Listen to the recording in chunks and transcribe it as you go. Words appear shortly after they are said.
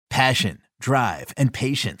Passion, drive, and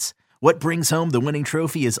patience. What brings home the winning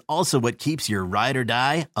trophy is also what keeps your ride or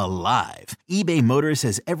die alive. eBay Motors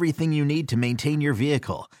has everything you need to maintain your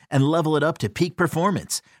vehicle and level it up to peak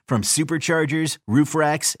performance, from superchargers, roof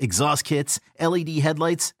racks, exhaust kits, LED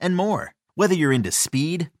headlights, and more. Whether you're into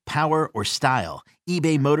speed, power, or style,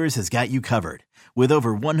 eBay Motors has got you covered. With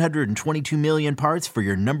over 122 million parts for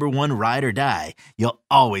your number one ride or die, you'll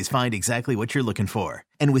always find exactly what you're looking for.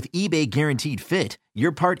 And with eBay Guaranteed Fit,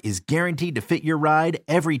 your part is guaranteed to fit your ride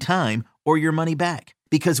every time or your money back.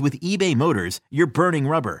 Because with eBay Motors, you're burning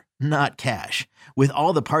rubber, not cash. With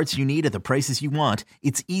all the parts you need at the prices you want,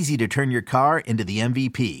 it's easy to turn your car into the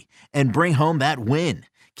MVP and bring home that win.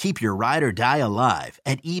 Keep your ride or die alive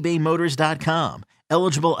at ebaymotors.com.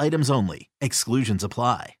 Eligible items only. Exclusions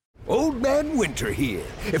apply. Old Man Winter here.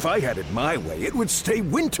 If I had it my way, it would stay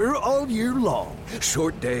winter all year long.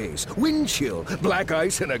 Short days, wind chill, black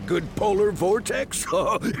ice, and a good polar vortex.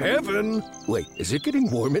 Oh, heaven. Wait, is it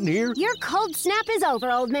getting warm in here? Your cold snap is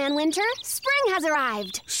over, Old Man Winter. Spring has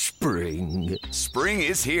arrived. Spring. Spring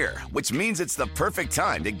is here, which means it's the perfect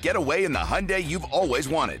time to get away in the Hyundai you've always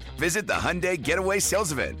wanted. Visit the Hyundai Getaway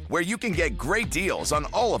Sales Event, where you can get great deals on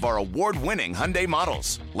all of our award-winning Hyundai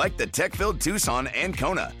models, like the tech-filled Tucson and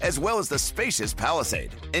Kona, as well as the spacious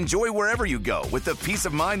Palisade. Enjoy wherever you go with the peace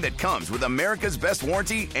of mind that comes with America's best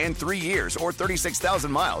warranty and 3 years or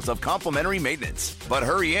 36,000 miles of complimentary maintenance. But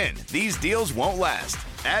hurry in, these deals won't last.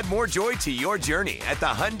 Add more joy to your journey at the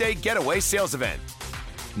Hyundai Getaway Sales Event.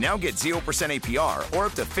 Now get 0% APR or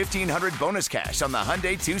up to $1,500 bonus cash on the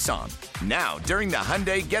Hyundai Tucson. Now, during the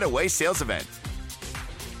Hyundai Getaway Sales Event.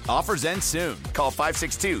 Offers end soon. Call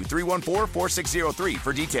 562-314-4603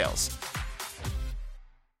 for details.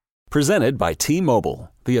 Presented by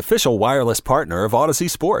T-Mobile, the official wireless partner of Odyssey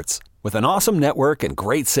Sports. With an awesome network and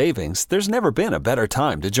great savings, there's never been a better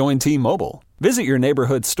time to join T-Mobile. Visit your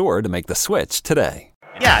neighborhood store to make the switch today.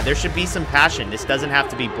 Yeah, there should be some passion. This doesn't have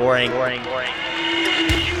to be boring. You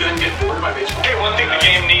couldn't get bored by baseball. Hey, one thing the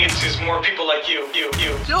game needs is more people like you.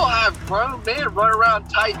 Still have grown men run around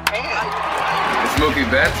tight pants. Smokey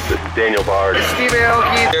Betts. Daniel Bard. Steve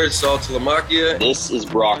Aoki. There's Sal Talamacchia. This is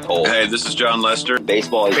Brock Holt. Hey, this is John Lester.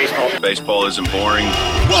 Baseball isn't boring.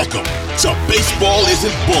 Welcome to Baseball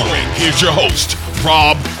Isn't Boring. Here's your host,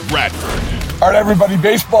 Rob Bradford. All right, everybody,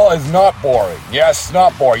 baseball is not boring. Yes, it's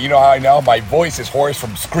not boring. You know how I know? My voice is hoarse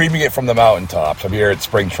from screaming it from the mountaintops. I'm here at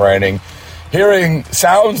spring training, hearing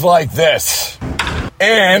sounds like this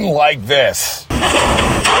and like this.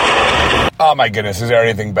 Oh, my goodness, is there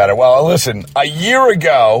anything better? Well, listen, a year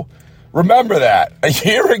ago, remember that, a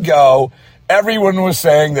year ago, everyone was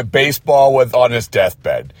saying that baseball was on its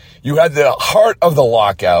deathbed. You had the heart of the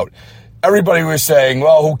lockout. Everybody was saying,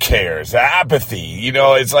 well, who cares? Apathy. You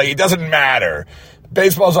know, it's like, it doesn't matter.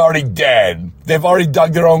 Baseball's already dead. They've already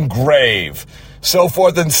dug their own grave. So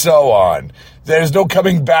forth and so on. There's no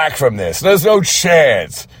coming back from this. There's no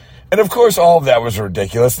chance. And, of course, all of that was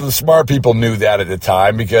ridiculous. The smart people knew that at the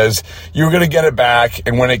time because you were going to get it back,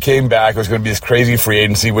 and when it came back, it was going to be this crazy free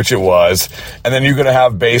agency, which it was. And then you're going to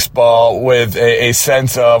have baseball with a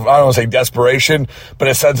sense of, I don't want to say desperation, but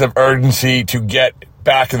a sense of urgency to get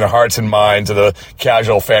back in the hearts and minds of the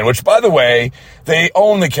casual fan, which, by the way, they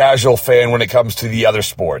own the casual fan when it comes to the other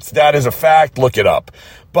sports. That is a fact. Look it up.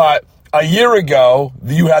 But a year ago,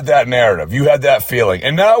 you had that narrative. You had that feeling.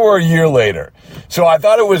 And now we're a year later. So I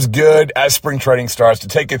thought it was good as spring training starts to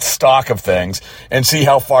take its stock of things and see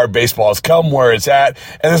how far baseball has come, where it's at.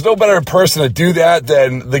 And there's no better person to do that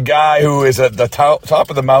than the guy who is at the top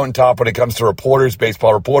of the mountaintop when it comes to reporters,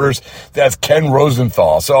 baseball reporters. That's Ken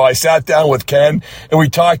Rosenthal. So I sat down with Ken and we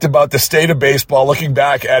talked about the state of baseball, looking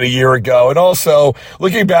back at a year ago, and also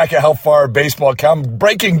looking back at how far baseball come,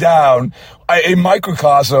 breaking down a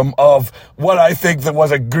microcosm of what I think that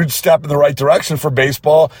was a good step in the right direction for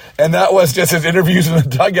baseball, and that was just his interviews in the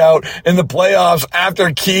dugout in the playoffs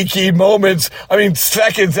after key moments. I mean,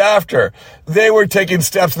 seconds after. They were taking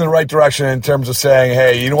steps in the right direction in terms of saying,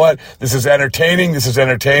 hey, you know what? This is entertaining. This is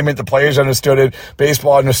entertainment. The players understood it.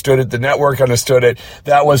 Baseball understood it. The network understood it.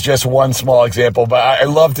 That was just one small example, but I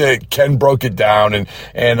loved it. Ken broke it down,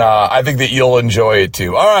 and I think that you'll enjoy it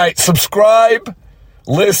too. All right, subscribe,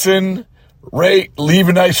 listen, rate, leave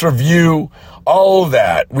a nice review, all of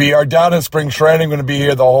that. We are down in spring training, going to be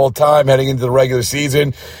here the whole time heading into the regular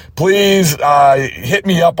season. Please hit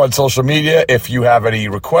me up on social media if you have any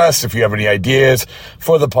requests, if you have any ideas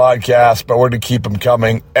for the podcast, but we're going to keep them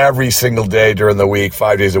coming every single day during the week,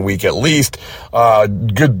 5 days a week at least.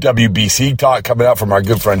 Good WBC talk coming out from our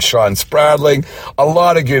good friend Sean Spradling. A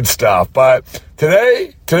lot of good stuff, but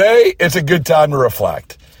today it's a good time to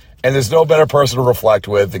reflect. And there's no better person to reflect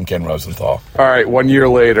with than Ken Rosenthal. All right, 1 year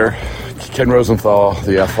later, Ken Rosenthal,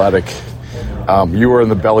 the Athletic. You were in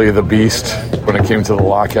the belly of the beast when it came to the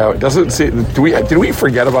lockout. Did we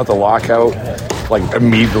forget about the lockout like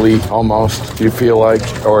immediately almost? Do you feel like,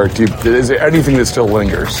 or is there anything that still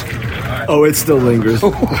lingers? Oh, it still lingers.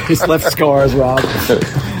 It's left scars, Rob.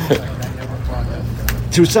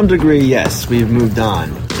 To some degree, yes, we've moved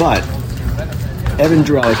on. But Evan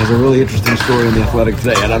Drellick has a really interesting story in The Athletic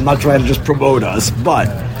today, and I'm not trying to just promote us, but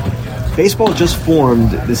baseball just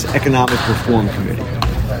formed this economic reform committee.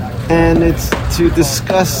 And it's to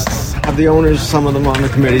discuss, have the owners, some of them on the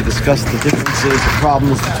committee, discuss the differences, the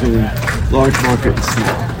problems between large market and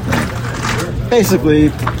small. Basically,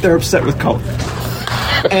 they're upset with Cohen.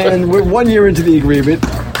 And we're 1 year into the agreement.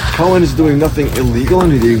 Cohen is doing nothing illegal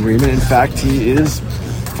under the agreement. In fact, he is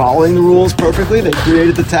following the rules perfectly. They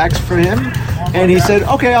created the tax for him. And he said,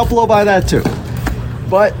 okay, I'll blow by that too.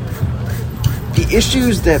 But the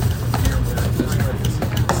issues that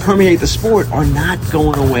permeate the sport are not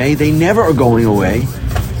going away. They never are going away.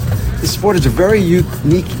 The sport is a very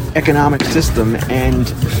unique economic system, and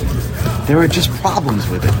there are just problems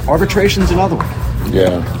with it. Arbitration's another one.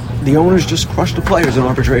 Yeah. The owners just crushed the players in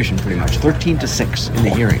arbitration pretty much, 13-6 in the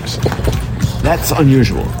hearings. That's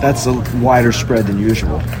unusual. That's a wider spread than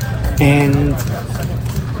usual. And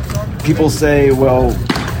people say, well,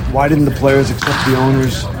 why didn't the players accept the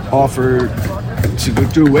owners' offer to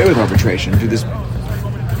do away with arbitration, do this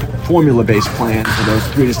formula-based plan for those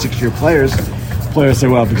 3 to 6 year players? Players say,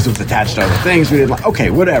 well, because it was attached to other things, we didn't like.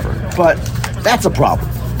 Okay, whatever. But that's a problem.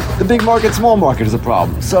 The big market, small market is a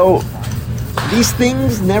problem. So these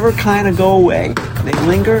things never kind of go away. They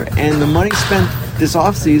linger, and the money spent this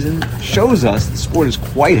offseason shows us the sport is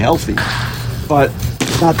quite healthy. But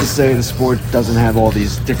it's not to say the sport doesn't have all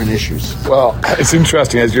these different issues. Well, it's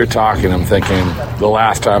interesting. As you're talking, I'm thinking the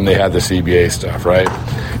last time they had the CBA stuff, right?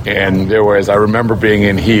 And I remember being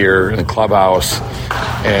in here in the clubhouse,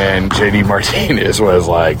 and JD Martinez was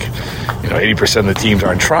like, 80% of the teams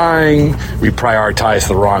aren't trying. We prioritize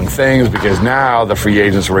the wrong things because now the free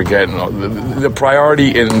agents were getting the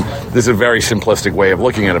priority. In this is a very simplistic way of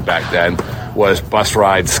looking at it back then. Was bus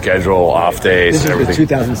rides, schedule, off days, this and everything. This is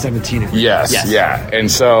the 2017 agreement. Yes, yeah. And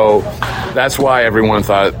so that's why everyone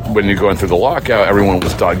thought when you're going through the lockout, everyone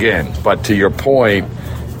was dug in. But to your point,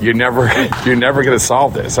 you're never going to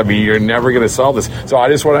solve this. I mean, you're never going to solve this. So I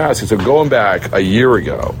just want to ask you, so going back a year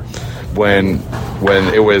ago when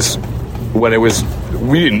it was,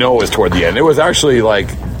 we didn't know it was toward the end. It was actually like,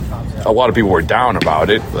 a lot of people were down about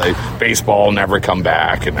it. Like baseball never come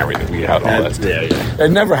back and everything. We had all that stuff. Yeah. It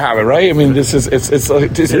never happened, right? I mean,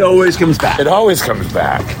 it always comes back. It always comes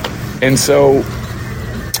back. And so,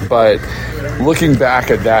 but looking back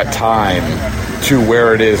at that time to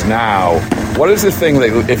where it is now, what is the thing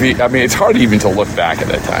that it's hard even to look back at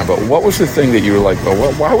that time. But what was the thing that you were like,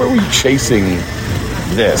 well, why were we chasing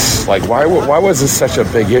this? Like, why was this such a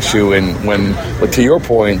big issue? And when, to your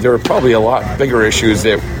point, there were probably a lot bigger issues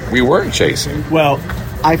that we weren't chasing. Well,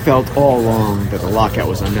 I felt all along that the lockout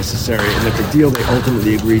was unnecessary, and that the deal they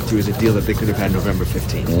ultimately agreed to is a deal that they could have had November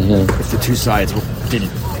 15th. Mm-hmm. If the two sides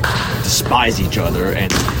didn't despise each other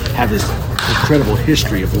and have this incredible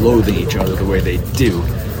history of loathing each other the way they do.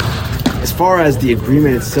 As far as the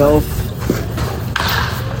agreement itself,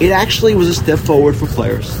 it actually was a step forward for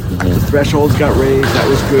players. Mm-hmm. The thresholds got raised. That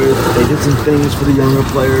was good. They did some things for the younger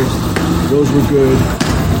players. Those were good.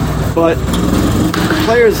 But the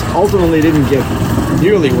players ultimately didn't get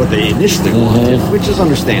nearly what they initially wanted, which is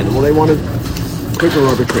understandable. They wanted quicker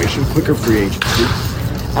arbitration, quicker free agency.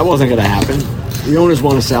 That wasn't going to happen. The owners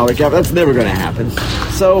want a salary cap. That's never going to happen.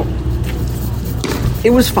 So it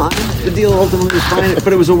was fine. The deal ultimately was fine,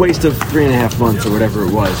 but it was a waste of 3.5 months or whatever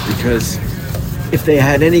it was, because if they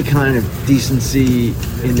had any kind of decency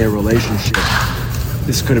in their relationship,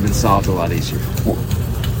 this could have been solved a lot easier.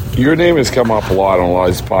 Your name has come up a lot on a lot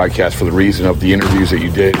of these podcasts for the reason of the interviews that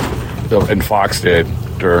you did and Fox did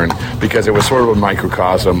because it was sort of a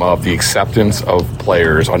microcosm of the acceptance of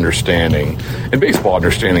players understanding, and baseball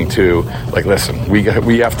understanding too. Like, listen, we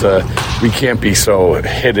can't be so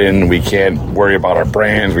hidden. We can't worry about our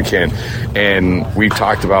brands. We can't. And we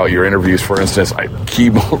talked about your interviews, for instance,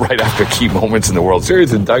 right after key moments in the World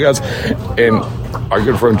Series in dugouts. And our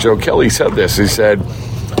good friend Joe Kelly said this. He said,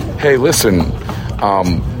 "Hey, listen,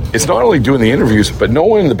 it's not only doing the interviews, but no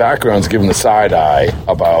one in the background is giving the side eye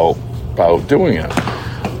about doing it."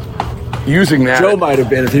 Using that, Joe might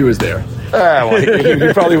have been if he was there. Well,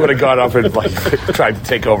 he probably would have gone up and tried to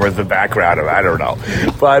take over the background of, I don't know,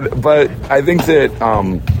 but I think that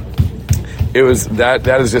it was that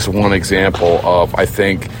is just one example of, I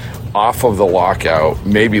think, off of the lockout,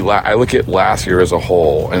 maybe I look at last year as a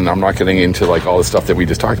whole, and I'm not getting into like all the stuff that we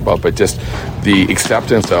just talked about, but just the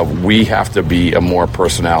acceptance of we have to be a more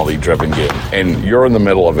personality-driven game. And you're in the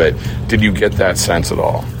middle of it. Did you get that sense at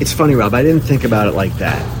all? It's funny, Rob. I didn't think about it like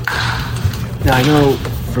that. Now, I know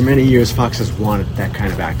for many years Fox has wanted that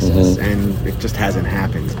kind of access, and it just hasn't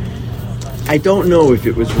happened. I don't know if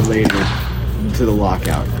it was related to the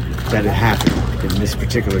lockout that it happened in this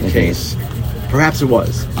particular case. Perhaps it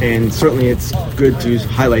was, and certainly it's good to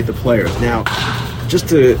highlight the players. Now, just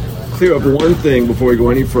to clear up one thing before we go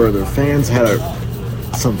any further,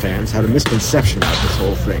 some fans had a misconception about this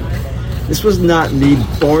whole thing. This was not me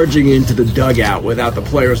barging into the dugout without the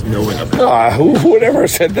players knowing about it. Who would ever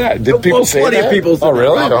said that? Did people say that? Plenty of people said that. Oh,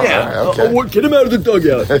 really? Yeah. Okay. Get him out of the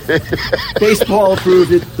dugout. Baseball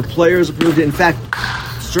approved it. The players approved it. In fact,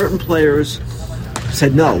 certain players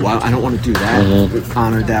said, no, well, I don't want to do that. We've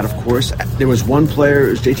honored that, of course. There was one player,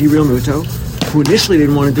 it was JT Realmuto, who initially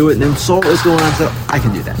didn't want to do it, and then saw what was going on and said, I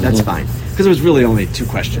can do that. That's fine. Because there was really only 2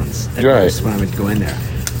 questions when I would go in there.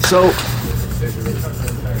 So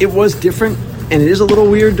it was different, and it is a little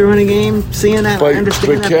weird during a game seeing that. I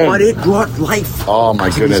understand that, Ken, but it brought life. Oh, my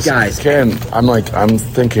goodness. These guys. Ken, I'm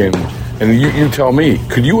thinking... And you tell me,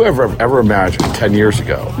 could you ever imagine 10 years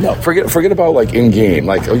ago? No. Forget about like in game,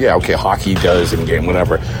 like hockey does in game,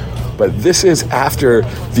 whatever. But this is after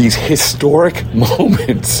these historic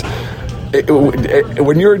moments.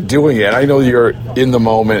 When you're doing it, I know you're in the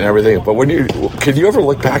moment and everything, but can you ever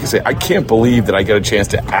look back and say, I can't believe that I got a chance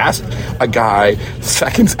to ask a guy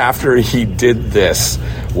seconds after he did this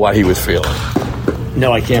what he was feeling?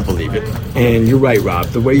 No, I can't believe it. And you're right, Rob.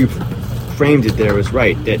 The way you framed it there is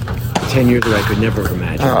right. That 10 years ago, I could never have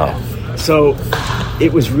imagined that. So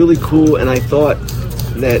it was really cool, and I thought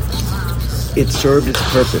that it served its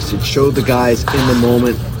purpose. It showed the guys in the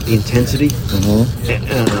moment the intensity,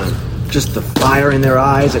 just the fire in their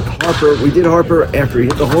eyes. And we did Harper after he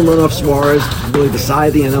hit the home run off Suarez, really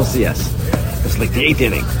decided the NLCS. It was like the 8th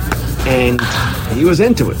inning, and he was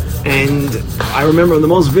into it. And I remember the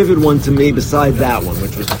most vivid one to me, besides that one,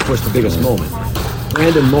 which was, of course, the biggest moment.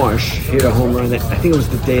 Brandon Marsh hit a home run. I think it was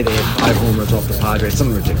the day they had 5 home runs off the Padres.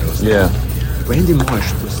 Something ridiculous. Yeah. Brandon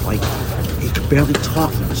Marsh was like, he could barely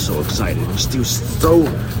talk. He was so excited. He was so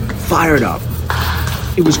fired up.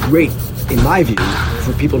 It was great, in my view,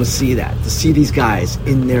 for people to see that, to see these guys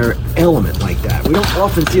in their element like that. We don't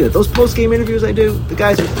often see that. Those post-game interviews I do, the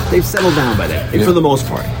guys, they've settled down by then, for the most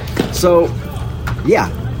part. So, yeah,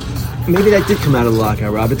 maybe that did come out of the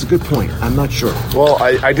lockout, Rob. It's a good point. I'm not sure. Well,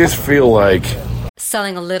 I just feel like...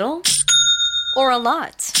 Selling a little or a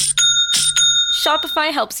lot?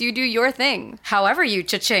 Shopify helps you do your thing, however you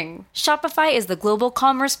cha-ching. Shopify is the global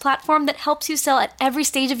commerce platform that helps you sell at every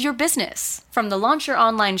stage of your business. From the launch your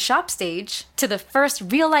online shop stage, to the first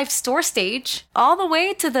real-life store stage, all the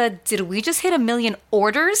way to the did we just hit 1 million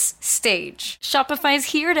orders stage. Shopify is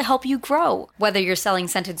here to help you grow. Whether you're selling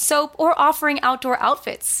scented soap or offering outdoor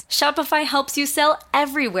outfits, Shopify helps you sell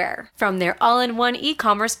everywhere. From their all-in-one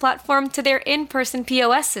e-commerce platform to their in-person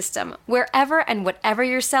POS system, wherever and whatever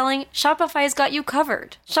you're selling, Shopify's got you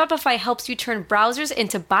covered. Shopify helps you turn browsers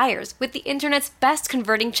into buyers with the internet's best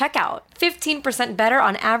converting checkout. 15% better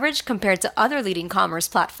on average compared to other leading commerce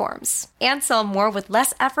platforms. And sell more with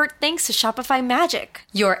less effort thanks to Shopify Magic,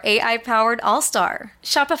 your AI-powered all-star.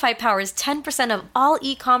 Shopify powers 10% of all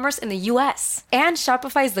e-commerce in the U.S. And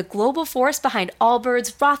Shopify is the global force behind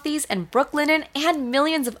Allbirds, Rothy's, and Brooklinen, and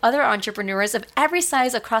millions of other entrepreneurs of every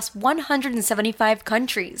size across 175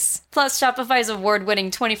 countries. Plus, Shopify's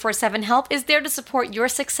award-winning 24/7 help is there to support your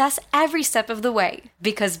success every step of the way.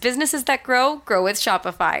 Because businesses that grow with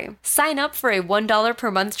Shopify. Sign up for a $1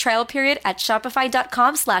 per month trial period at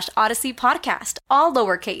shopify.com/Odyssey Podcast, all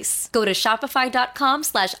lowercase. Go to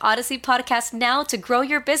shopify.com/Odyssey Podcast now to grow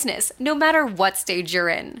your business, no matter what stage you're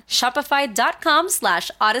in.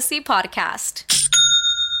 Shopify.com/Odyssey Podcast.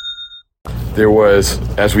 There was,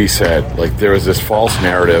 as we said, there was this false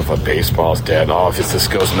narrative of baseball's dead. Oh, if this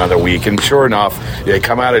goes another week. And sure enough, they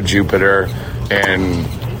come out of Jupiter and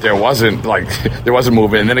there wasn't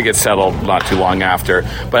movement, and then it gets settled not too long after.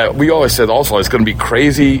 But we always said also it's going to be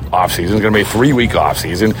crazy offseason. It's going to be a 3-week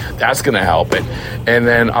offseason. That's going to help it. And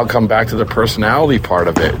then I'll come back to the personality part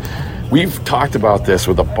of it. We've talked about this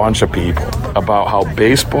with a bunch of people, about how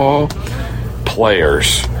baseball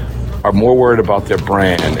players are more worried about their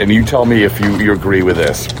brand. And you tell me if you agree with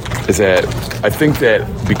this, is that I think that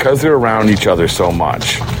because they're around each other so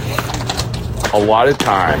much, a lot of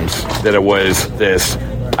times that it was this,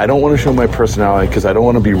 I don't want to show my personality because I don't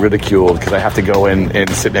want to be ridiculed because I have to go in and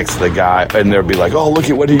sit next to the guy and they'll be like, oh, look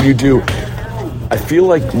at what did you do? I feel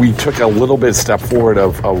like we took a little bit step forward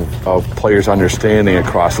of players understanding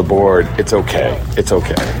across the board. It's okay. It's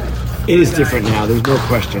okay. It is different now. There's no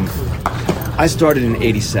question. I started in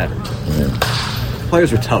 87.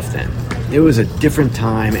 Players were tough then. It was a different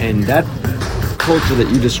time, and that culture that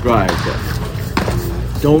you described,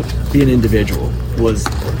 don't be an individual, was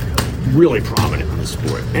really prominent in the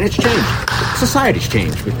sport. And it's changed. Society's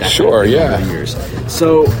changed with that. Sure, yeah. Over the years.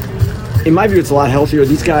 So, in my view, it's a lot healthier.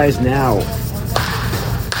 These guys now,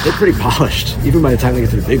 they're pretty polished, even by the time they get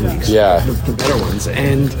to the big leagues. Yeah. The better ones.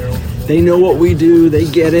 And they know what we do. They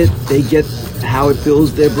get it. They get how it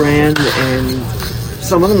builds their brand. And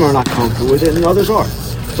some of them are not comfortable with it, and others are.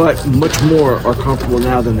 But much more are comfortable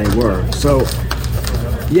now than they were. So,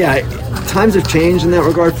 yeah, times have changed in that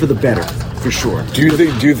regard for the better, for sure. Do you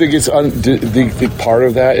think it's do you think part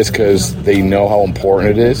of that is because they know how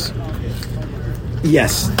important it is?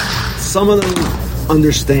 Yes. Some of them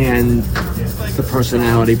understand the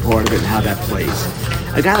personality part of it and how that plays.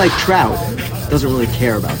 A guy like Trout doesn't really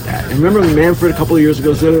care about that. And remember when Manfred a couple of years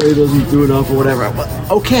ago said, he doesn't do enough or whatever.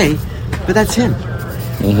 Well, okay, but that's him.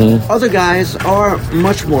 Mm-hmm. Other guys are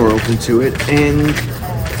much more open to it, and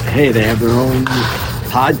hey, they have their own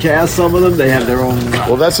podcast, some of them. They have their own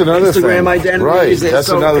that's another Instagram thing. Identities. Right, that's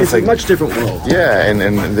so another it's thing. It's a much different world. Yeah, and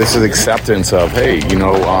this is acceptance of, hey, am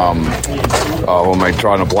I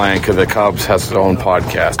drawing a blank? The Cubs has its own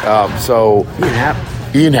podcast.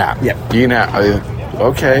 Ian Happ. Yeah. Ian Happ.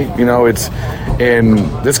 Okay, and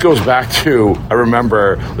this goes back to, I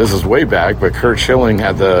remember, this is way back, but Kurt Schilling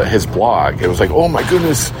had his blog. It was like, oh my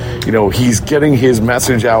goodness, he's getting his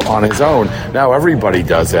message out on his own. Now everybody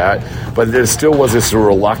does that, but there still was this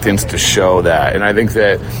reluctance to show that. And I think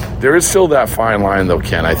that there is still that fine line, though,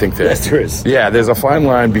 Ken. I think that... Yes, there is. Yeah, there's a fine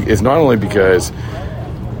line. It's not only because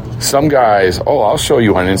some guys, I'll show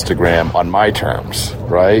you on Instagram on my terms,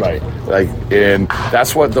 right? Right. And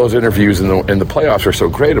that's what those interviews in the playoffs are so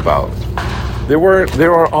great about. They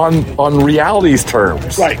were on reality's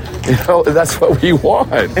terms. Right. That's what we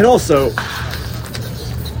want. And also,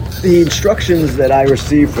 the instructions that I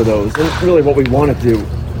received for those, and really what we want to do,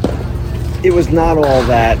 it was not all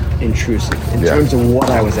that intrusive in terms of what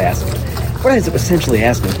I was asking. What I was essentially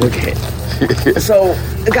asking, look ahead. So,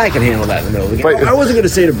 a guy can handle that in the middle of the game. I wasn't going to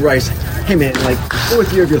say to Bryce, hey man,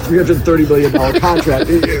 fourth year of your $330 million contract,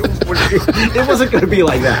 it wasn't going to be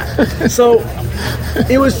like that. So,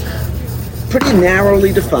 it was pretty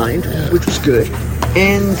narrowly defined, which was good.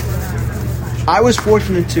 And I was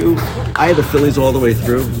fortunate too. I had the Phillies all the way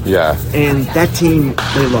through. Yeah. And that team,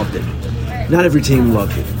 they loved it. Not every team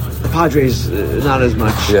loved it. The Padres, not as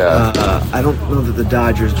much. Yeah. I don't know that the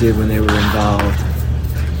Dodgers did when they were involved.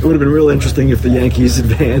 It would have been real interesting if the Yankees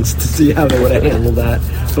advanced to see how they would have handled that.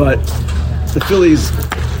 But the Phillies,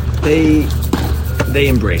 they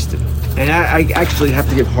embraced it. And I actually have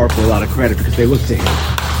to give Harper a lot of credit because they looked to him.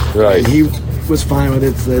 Right. And he was fine with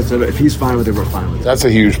it. So if he's fine with it, we're fine with it. That's a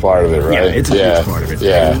huge part of it, right? Yeah, it's a huge part of it.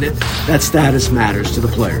 Yeah. And that status matters to the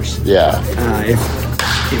players. Yeah.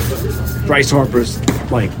 If Bryce Harper's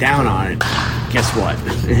down on it, guess what?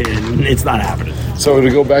 It's not happening. So to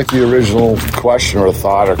go back to the original question or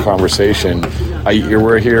thought or conversation,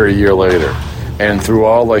 we're here a year later, and through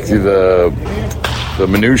all the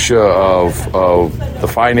minutia of the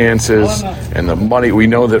finances and the money, we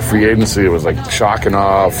know that free agency was shock and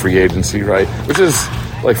awe of free agency, right? Which is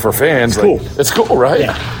for fans, it's cool. It's cool, right?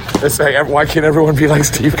 Yeah. It's why can't everyone be like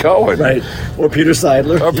Steve Cohen, right? Or Peter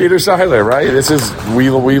Seidler, right?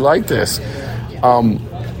 We like this.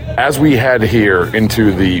 As we head here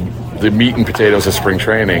into the meat and potatoes of spring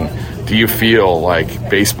training, do you feel like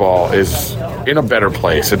baseball is in a better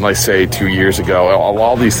place than, say, 2 years ago?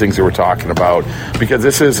 All these things that we're talking about, because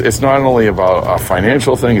it's not only about a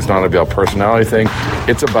financial thing, it's not about a personality thing,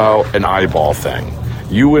 it's about an eyeball thing.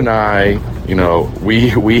 You and I,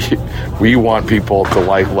 we want people to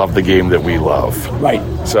love the game that we love. Right.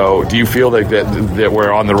 So do you feel that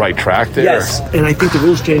we're on the right track there? Yes, and I think the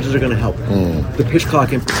rules changes are going to help. The pitch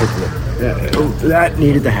clock in particular. That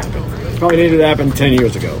needed to happen. Probably needed to happen 10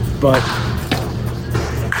 years ago. But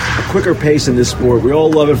a quicker pace in this sport, we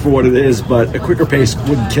all love it for what it is, but a quicker pace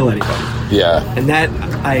wouldn't kill anybody. Yeah. And that,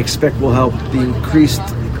 I expect, will help the increased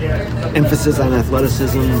emphasis on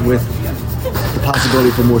athleticism with the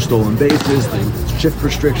possibility for more stolen bases, the shift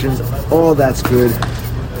restrictions, all that's good.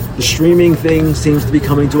 The streaming thing seems to be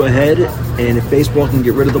coming to a head, and if baseball can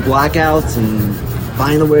get rid of the blackouts and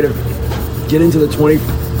find a way to get into the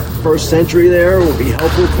 21st century there, will be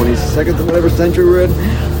helpful, 22nd to whatever century we're in.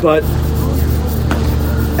 But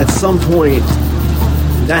at some point,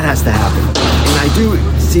 that has to happen. And I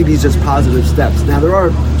do see these as positive steps. Now, there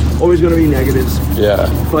are always going to be negatives. Yeah.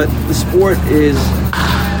 But the sport is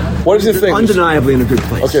what is the thing? Undeniably in a good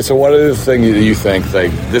place. Okay, so what is the thing you think,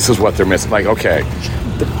 like, this is what they're missing? Like, okay.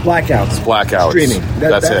 The blackouts. Streaming.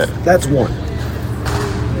 That's it. That's one.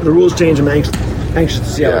 The rules change. I'm anxious to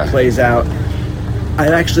see how it plays out. I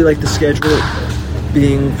actually like the schedule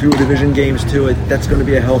being fewer division games too. That's going to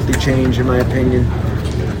be a healthy change, in my opinion.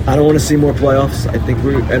 I don't want to see more playoffs. I think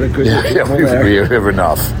we're at a good level there. We have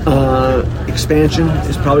enough. Expansion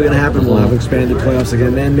is probably going to happen. We'll have expanded playoffs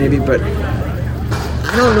again then, maybe. But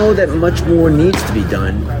I don't know that much more needs to be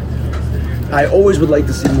done. I always would like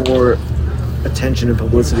to see more attention and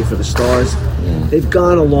publicity for the stars. They've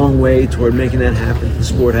gone a long way toward making that happen. The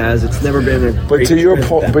sport has. It's never been a great to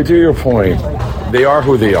your point, they are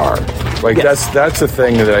who they are. Like that's the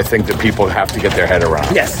thing that I think that people have to get their head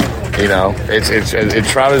around. Yes. You know,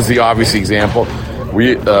 Trout is the obvious example.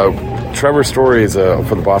 Trevor Story is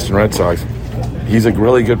for the Boston Red Sox. He's a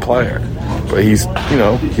really good player, but he's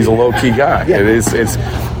a low key guy. Yeah.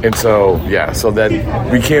 So that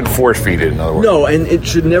we can't force feed it. In other words, no, and it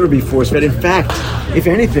should never be force fed. In fact, if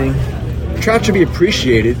anything, Trout should be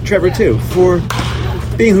appreciated, Trevor too, for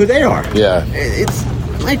being who they are. Yeah, it's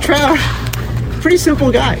like Trout, pretty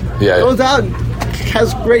simple guy. Yeah, goes out,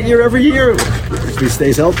 has a great year every year if he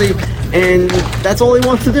stays healthy, and that's all he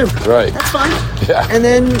wants to do. Right, that's fine. Yeah, and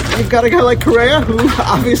then you've got a guy like Correa who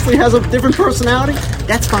obviously has a different personality.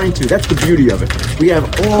 That's fine too. That's the beauty of it. We have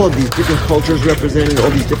all of these different cultures represented, all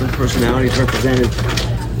these different personalities represented.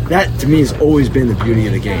 That to me has always been the beauty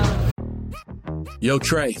of the game. Yo,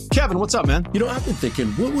 Trey. Kevin, what's up, man? You know, I've been thinking,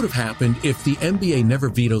 what would have happened if the NBA never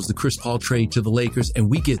vetoes the Chris Paul trade to the Lakers and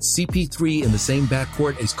we get CP3 in the same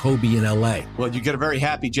backcourt as Kobe in LA? Well, you get a very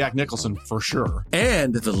happy Jack Nicholson, for sure.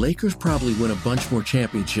 And the Lakers probably win a bunch more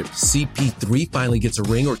championships. CP3 finally gets a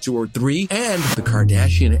ring or 2 or 3, and the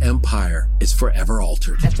Kardashian empire is forever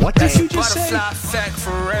altered. What did you just say?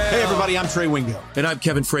 Hey, everybody, I'm Trey Wingo. And I'm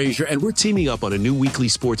Kevin Frazier, and we're teaming up on a new weekly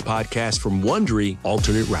sports podcast from Wondery,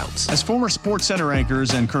 Alternate Routes. As former Sports Center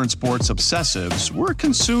anchors and current sports obsessives, we're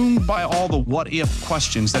consumed by all the what-if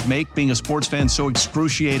questions that make being a sports fan so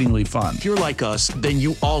excruciatingly fun. If you're like us, then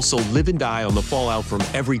you also live and die on the fallout from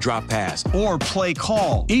every drop pass. Or play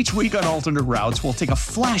call. Each week on Alternate Routes, we'll take a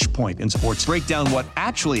flashpoint in sports, break down what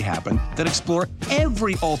actually happened, then explore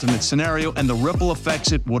every alternate scenario and the ripple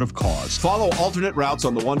effects it would have caused. Follow Alternate Routes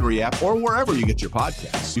on the Wondery app or wherever you get your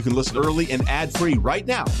podcasts. You can listen early and ad-free right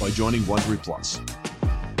now by joining Wondery Plus.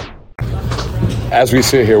 As we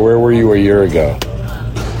sit here, where were you a year ago?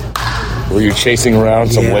 Were you chasing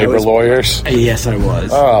around some labor lawyers? Yes, I was.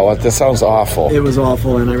 Oh, that sounds awful. It was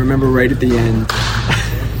awful, and I remember right at the end.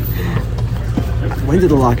 When did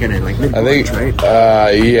the lockout end? Like mid-March, right?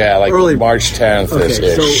 Early March 10th-ish.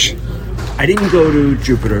 Okay, so I didn't go to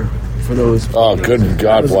Jupiter for those. Oh, good.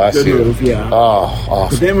 God bless you. Move, yeah. Oh, awesome.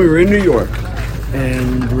 But then we were in New York,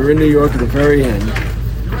 and we were in New York at the very end.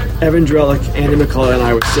 Evan Drellick, Andy McCullough, and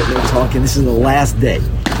I were sitting there talking. This is the last day.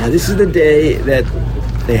 Now, this is the day that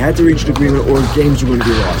they had to reach an agreement or games were going to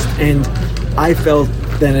be lost. And I felt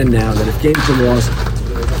then and now that if games were lost,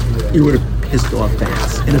 you would have pissed off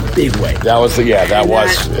fans in a big way. That was. Would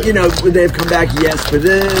they have come back? Yes, but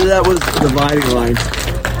that was the dividing line.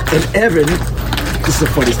 And Evan, this is a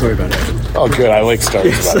funny story about Evan. Oh, good. I like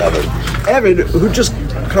stories about Evan. Evan, who just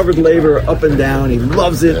covered labor up and down, he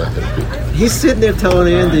loves it. Yeah. He's sitting there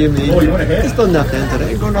telling Andy and me, it's done nothing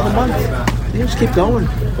today. Go another month. You just keep going.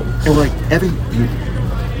 And we're like, Evan, you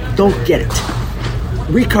don't get it.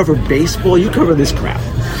 We cover baseball. You cover this crap.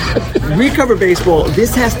 We cover baseball.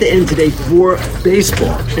 This has to end today for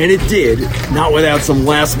baseball. And it did. Not without some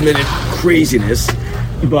last-minute craziness.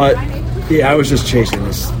 But, yeah, I was just chasing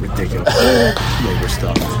this ridiculous labor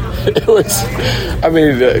stuff. It was,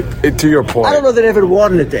 to your point. I don't know that Evan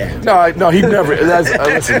wanted it there. No, he never.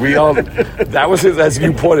 Listen, we all. That was his, as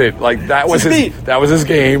you put it. Like that was his beat. That was his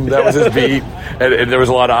game. That was his beat, and there was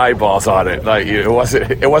a lot of eyeballs on it. Like it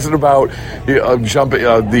wasn't about jumping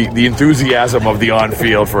the enthusiasm of the on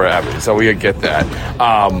field for Evan. So we get that.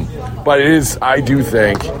 But it is. I do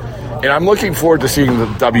think, and I'm looking forward to seeing the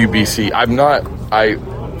WBC.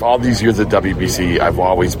 All these years at WBC, I've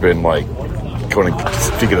always been like.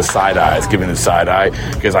 Speaking of side eyes, giving the side eye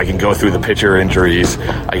because I can go through the pitcher injuries.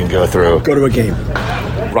 I can go to a game.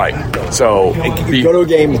 Right. So go to a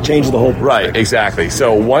game to change the whole. Right. Exactly.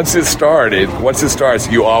 So once it starts,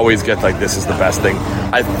 you always get like this is the best thing.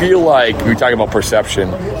 I feel like we were talking about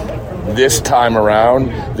perception. This time around,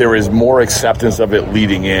 there is more acceptance of it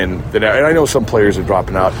leading in. And I know some players are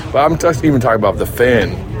dropping out, but I'm just even talking about the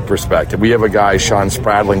fan perspective. We have a guy, Sean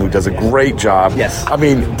Spradling, who does a great job. Yes. I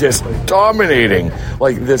mean, just dominating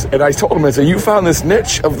like this. And I told him, I said, you found this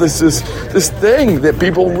niche of this thing that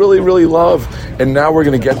people really, really love. And now we're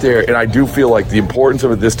going to get there. And I do feel like the importance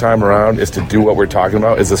of it this time around is to do what we're talking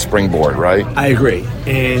about is a springboard, right? I agree.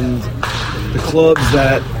 And the clubs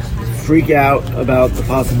that freak out about the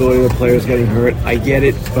possibility of players getting hurt, I get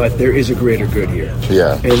it, but there is a greater good here.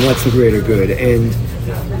 Yeah. And that's the greater good. And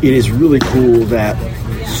it is really cool that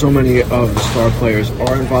so many of the star players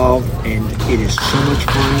are involved, and it is so much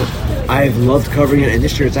fun. I've loved covering it, and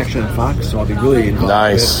this year it's actually on Fox, so I'll be really involved.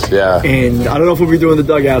 Nice, with it. yeah. And I don't know if we'll be doing the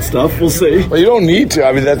dugout stuff. We'll see. Well, you don't need to.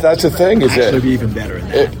 I mean, that's the thing. Is it'll it? be even better in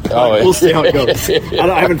that. We'll see how it goes.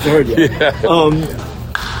 I haven't heard yet. Yeah.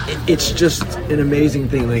 It's just an amazing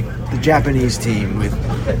thing. Like the Japanese team with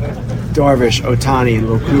Darvish, Ohtani, and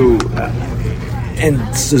Roku,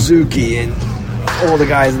 and Suzuki, and all the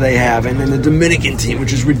guys they have, and then the Dominican team,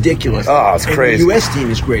 which is ridiculous. Oh, it's crazy. The U.S.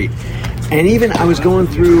 team is great. And even I was going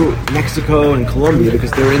through Mexico and Colombia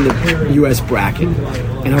because they're in the U.S. bracket,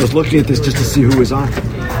 and I was looking at this just to see who was on.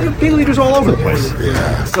 There are big leaders all over the place.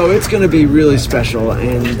 Yeah. So it's going to be really special,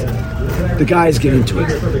 and the guys get into it.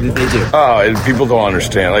 They do. Oh, and people don't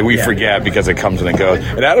understand. Like, we forget because it comes and it goes.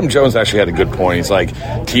 And Adam Jones actually had a good point. He's like,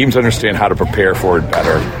 teams understand how to prepare for it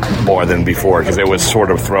better more than before because it was sort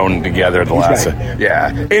of thrown together the last. Right.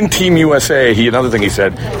 Yeah. In Team USA, another thing he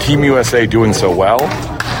said, Team USA doing so well,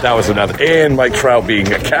 that was another. And Mike Trout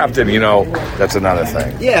being a captain, that's another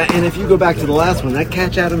thing. Yeah, and if you go back to the last one, that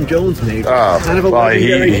catch Adam Jones made, kind of a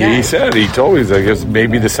legendary catch. He told me it was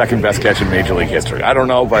maybe the second best catch in Major League history. I don't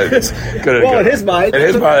know, but it's good. Well, in his mind.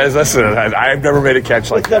 Listen, I've never made a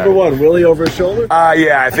catch like that. Number one, Willie over his shoulder?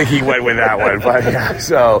 Yeah, I think he went with that one. But yeah,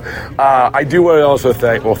 so I do want to also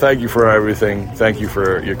thank you for everything. Thank you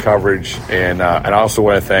for your coverage, and I also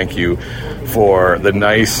want to thank you for the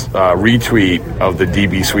nice retweet of the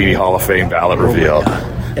DB Sweeney Hall of Fame ballot reveal.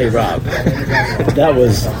 Hey, Rob, that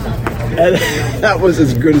was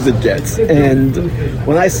as good as it gets. And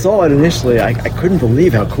when I saw it initially, I couldn't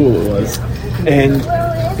believe how cool it was. And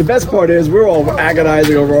the best part is we're all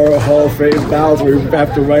agonizing over our Hall of Fame ballots. We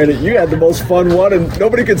have to write it. You had the most fun one, and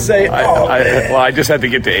nobody could say, I just had to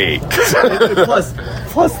get to 8.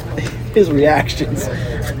 plus his reactions.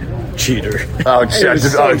 Cheater.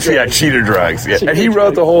 Cheater drugs. Yeah. And he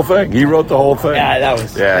wrote the whole thing. Yeah, that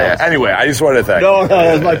was. Yeah. Anyway, I just wanted to thank. No,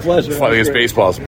 that was my pleasure. Funny as baseball's